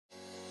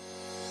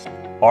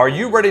Are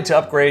you ready to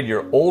upgrade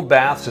your old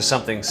bath to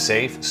something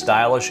safe,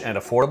 stylish, and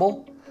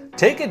affordable?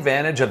 Take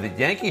advantage of the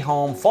Yankee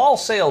Home Fall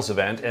Sales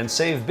Event and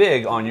save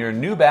big on your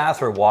new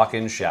bath or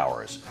walk-in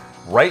showers.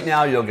 Right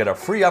now you'll get a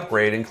free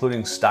upgrade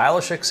including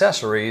stylish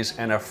accessories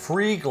and a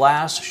free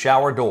glass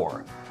shower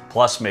door.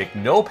 Plus, make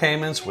no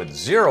payments with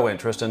zero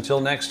interest until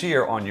next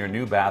year on your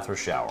new bath or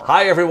shower.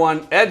 Hi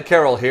everyone, Ed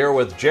Carroll here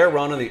with Jared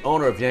Ronan, the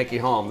owner of Yankee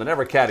Home, the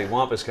Never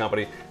Cattywampus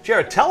Company.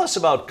 Jared, tell us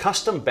about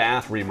custom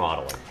bath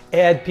remodeling.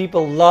 Ed,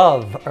 people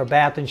love our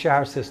bath and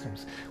shower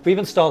systems. We've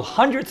installed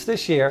hundreds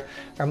this year.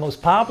 Our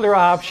most popular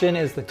option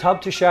is the tub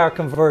to shower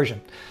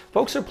conversion.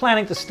 Folks are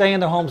planning to stay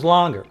in their homes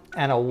longer,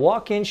 and a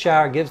walk-in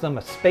shower gives them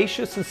a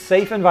spacious and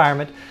safe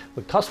environment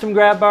with custom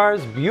grab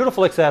bars,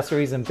 beautiful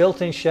accessories, and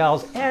built-in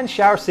shelves and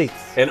shower seats.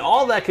 And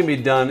all that can be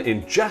done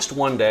in just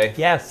one day?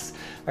 Yes.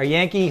 Our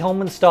Yankee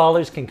Home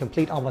installers can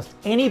complete almost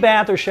any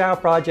bath or shower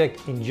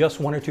project in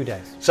just 1 or 2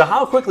 days. So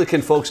how quickly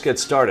can folks get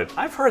started?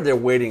 I've heard they're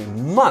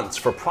waiting months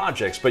for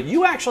projects, but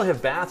you actually have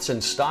baths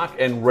in stock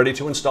and ready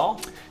to install?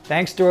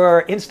 Thanks to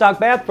our in-stock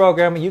bath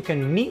program, you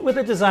can meet with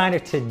a designer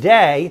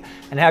today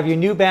and have your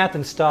new bath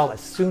installed as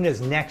soon as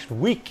next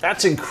week.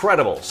 That's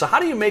incredible. So how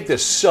do you make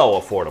this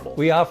so affordable?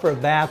 We offer a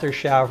bath or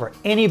shower for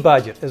any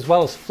budget, as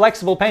well as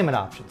flexible payment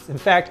options. In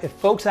fact, if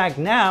folks act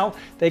now,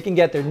 they can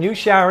get their new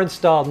shower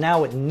installed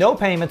now with no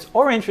payments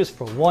or interest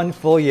for 1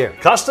 full year.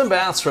 Custom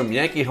baths from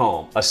Yankee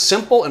Home, a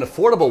simple and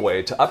affordable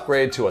way to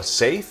upgrade to a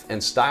safe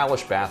and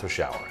stylish bath or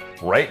shower.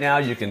 Right now,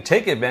 you can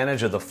take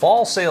advantage of the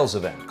Fall Sales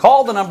Event.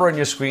 Call the number on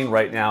your screen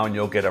right now and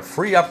you'll get a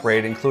free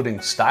upgrade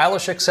including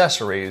stylish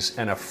accessories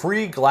and a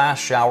free glass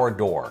shower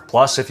door.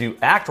 Plus, if you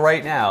act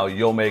right now,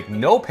 you'll make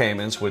no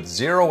payments with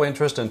zero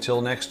interest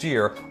until next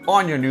year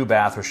on your new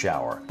bath or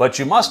shower. But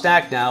you must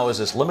act now as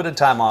this limited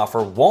time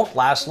offer won't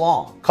last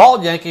long.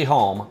 Call Yankee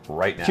Home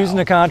right now. Choosing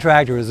a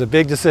contractor is a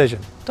big decision.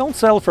 Don't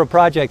settle for a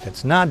project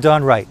that's not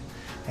done right.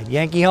 At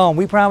Yankee Home,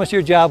 we promise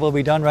your job will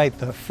be done right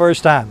the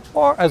first time.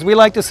 Or, as we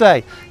like to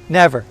say,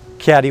 never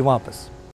cattywampus.